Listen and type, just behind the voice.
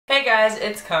Hey guys,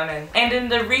 it's Conan. And in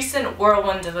the recent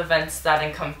whirlwind of events that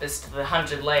encompassed the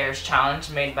 100 Layers challenge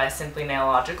made by Simply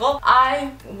Nailogical,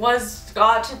 I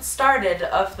got it started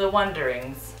of the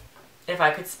wonderings if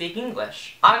I could speak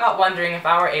English. I got wondering if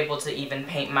I were able to even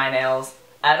paint my nails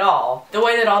at all. The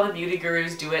way that all the beauty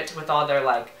gurus do it with all their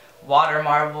like water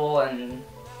marble and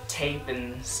tape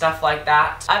and stuff like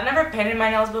that. I've never painted my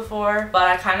nails before, but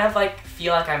I kind of like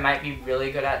feel like I might be really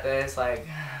good at this, like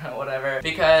whatever,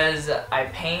 because I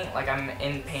paint, like I'm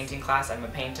in painting class, I'm a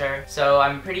painter, so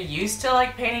I'm pretty used to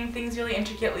like painting things really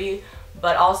intricately,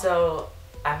 but also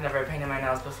I've never painted my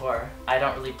nails before. I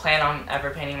don't really plan on ever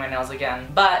painting my nails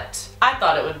again, but I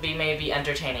thought it would be maybe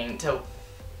entertaining to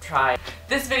try.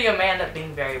 This video may end up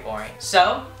being very boring.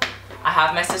 So, I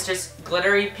have my sister's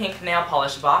glittery pink nail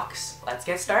polish box. Let's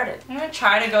get started. I'm gonna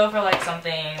try to go for like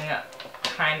something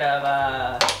kind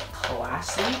of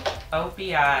classy.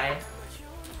 OPI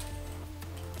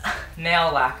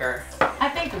nail lacquer. I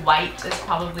think white is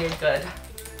probably a good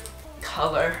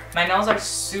color. My nails are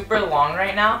super long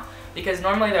right now because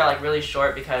normally they're like really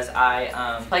short because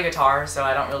I play guitar, so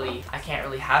I can't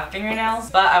really have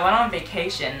fingernails. But I went on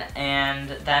vacation and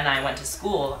then I went to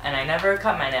school and I never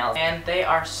cut my nails and they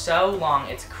are so long,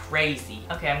 it's crazy.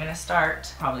 Okay, I'm gonna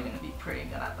start. Probably gonna be pretty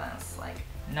good at this, like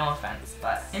no offense,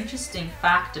 but interesting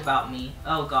fact about me.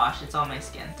 Oh gosh, it's on my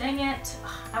skin. Dang it.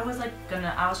 I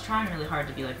was trying really hard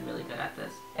to be like really good at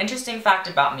this. Interesting fact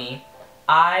about me.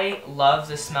 I love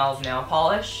the smell of nail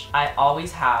polish. I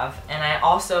always have. And I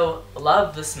also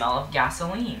love the smell of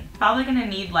gasoline. Probably gonna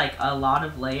need like a lot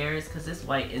of layers because this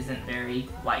white isn't very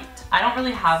white. I don't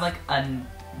really have like a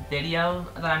video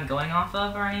that I'm going off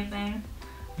of or anything.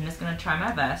 I'm just gonna try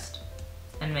my best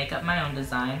and make up my own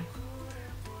design.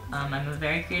 I'm a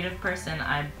very creative person.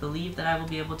 I believe that I will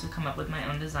be able to come up with my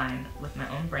own design with my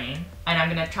own brain. And I'm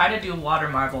gonna try to do water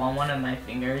marble on one of my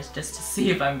fingers just to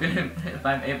see if I'm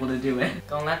able to do it.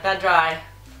 Don't let that dry.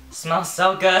 Smells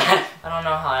so good. I don't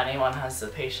know how anyone has the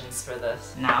patience for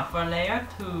this. Now for layer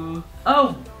 2.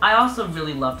 Oh, I also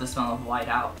really love the smell of white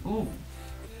out. Ooh,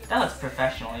 that looks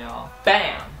professional, y'all.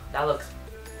 Bam, that looks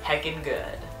heckin'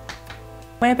 good.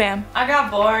 Wham bam. I got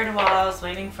bored while I was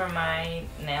waiting for my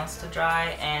nails to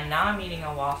dry and now I'm eating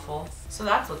a waffle. So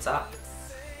that's what's up.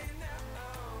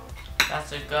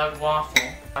 That's a good waffle.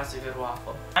 That's a good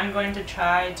waffle. I'm going to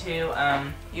try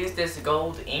to use this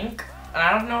gold ink. And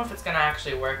I don't know if it's gonna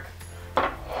actually work,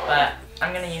 but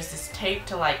I'm gonna use this tape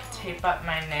to like tape up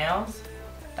my nails.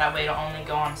 That way it'll only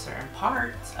go on certain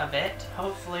parts of it.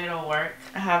 Hopefully it'll work.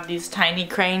 I have these tiny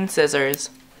crane scissors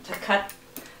to cut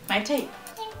my tape.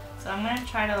 So I'm gonna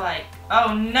try to like,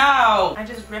 oh no! I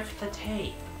just ripped the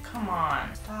tape. Come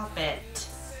on, stop it.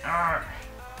 Arrgh.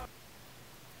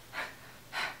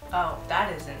 Oh,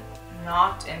 that isn't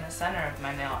not in the center of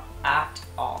my nail at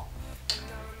all.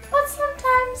 But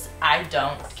sometimes I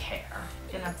don't care.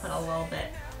 I'm gonna put a little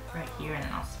bit right here and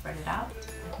then I'll spread it out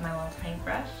with my little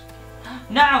paintbrush.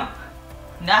 No!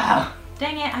 No!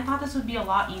 Dang it, I thought this would be a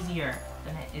lot easier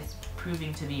than it is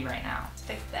proving to be right now.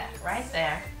 Stick that right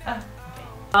there. Oh.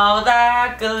 All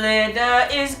that glitter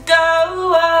is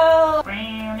gold.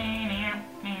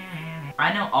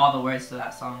 I know all the words to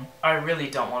that song. I really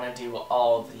don't want to do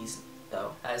all of these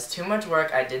though. That's too much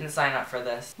work. I didn't sign up for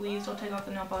this. Please don't take off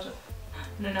the nail polish.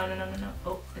 No, no, no, no, no, no.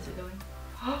 Oh, is it going?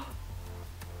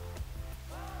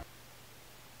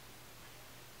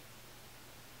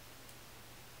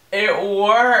 It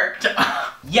worked!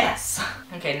 Yes!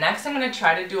 Okay, next I'm gonna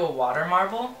try to do a water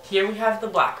marble. Here we have the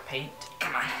black paint.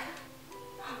 Come on.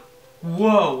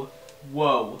 Whoa,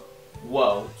 whoa,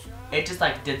 whoa. It just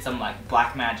like did some like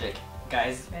black magic.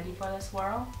 Guys, ready for this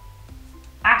swirl?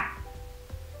 Ah!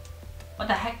 What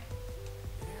the heck?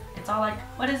 It's all like,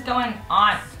 what is going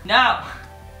on? No!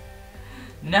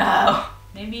 No!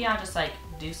 Maybe I'll just like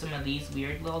do some of these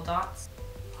weird little dots.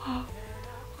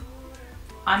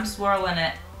 I'm swirling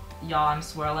it. Y'all, I'm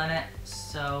swirling it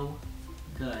so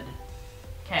good.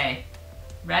 Okay,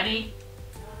 ready?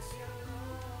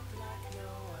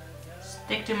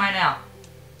 Stick to my nail.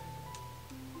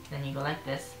 Then you go like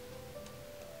this.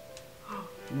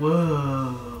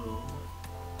 Whoa.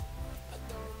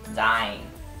 Dying.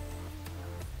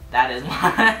 That is one.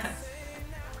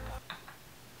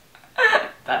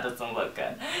 That doesn't look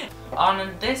good.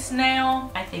 On this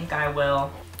nail, I think I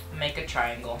will make a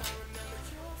triangle.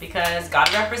 Because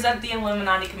gotta represent the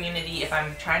Illuminati community. If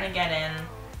I'm trying to get in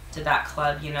to that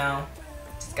club, you know.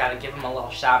 Just gotta give them a little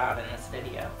shout out in this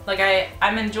video. Like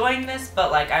I'm enjoying this,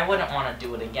 but like I wouldn't want to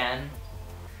do it again.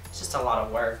 It's just a lot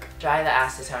of work. Dry the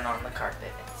acetone on the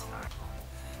carpet, it's fine.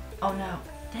 Oh no,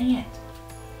 dang it.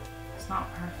 It's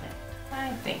not perfect.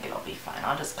 I think it'll be fine.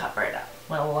 I'll just cover it up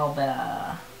with a little bit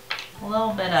of a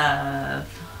little bit of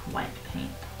white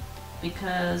paint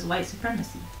because white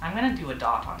supremacy. I'm gonna do a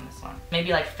dot on this one.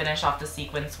 Maybe like finish off the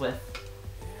sequence with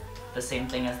the same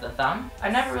thing as the thumb. I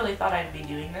never really thought I'd be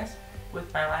doing this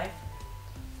with my life,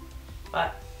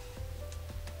 but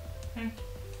I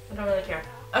don't really care.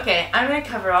 Okay, I'm gonna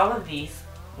cover all of these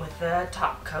with the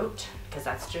top coat because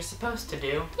that's what you're supposed to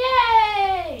do.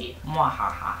 Yay!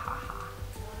 Mwahahaha.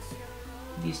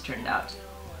 These turned out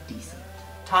decent.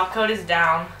 Top coat is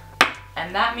down,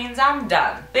 and that means I'm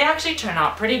done. They actually turn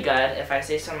out pretty good, if I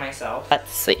say so myself.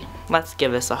 Let's see. Let's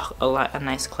give this a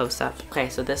nice close-up. Okay,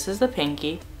 so this is the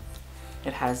pinky.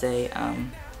 It has a,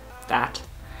 that.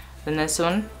 Then this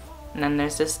one, and then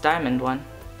there's this diamond one,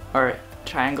 or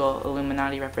triangle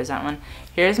Illuminati represent one.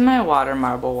 Here's my water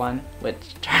marble one,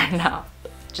 which turned out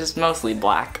just mostly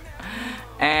black.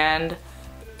 And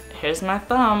here's my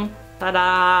thumb.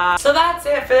 Ta-da! So that's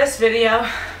it for this video.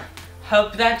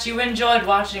 Hope that you enjoyed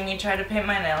watching me try to paint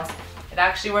my nails. It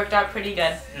actually worked out pretty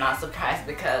good. Not surprised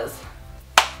because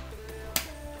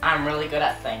I'm really good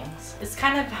at things. This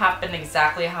kind of happened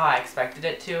exactly how I expected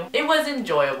it to. It was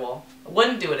enjoyable.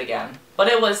 Wouldn't do it again, but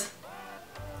it was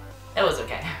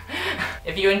okay.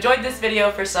 If you enjoyed this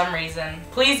video for some reason,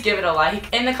 please give it a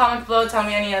like. In the comments below, tell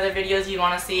me any other videos you'd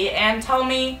want to see, and tell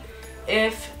me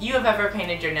if you have ever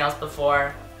painted your nails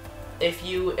before, if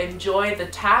you enjoy the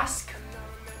task,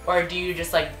 or do you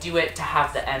just like do it to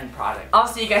have the end product. I'll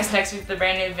see you guys next week with a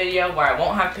brand new video where I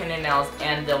won't have painted nails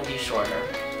and they'll be shorter,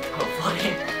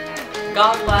 hopefully.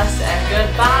 God bless and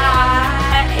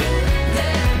goodbye!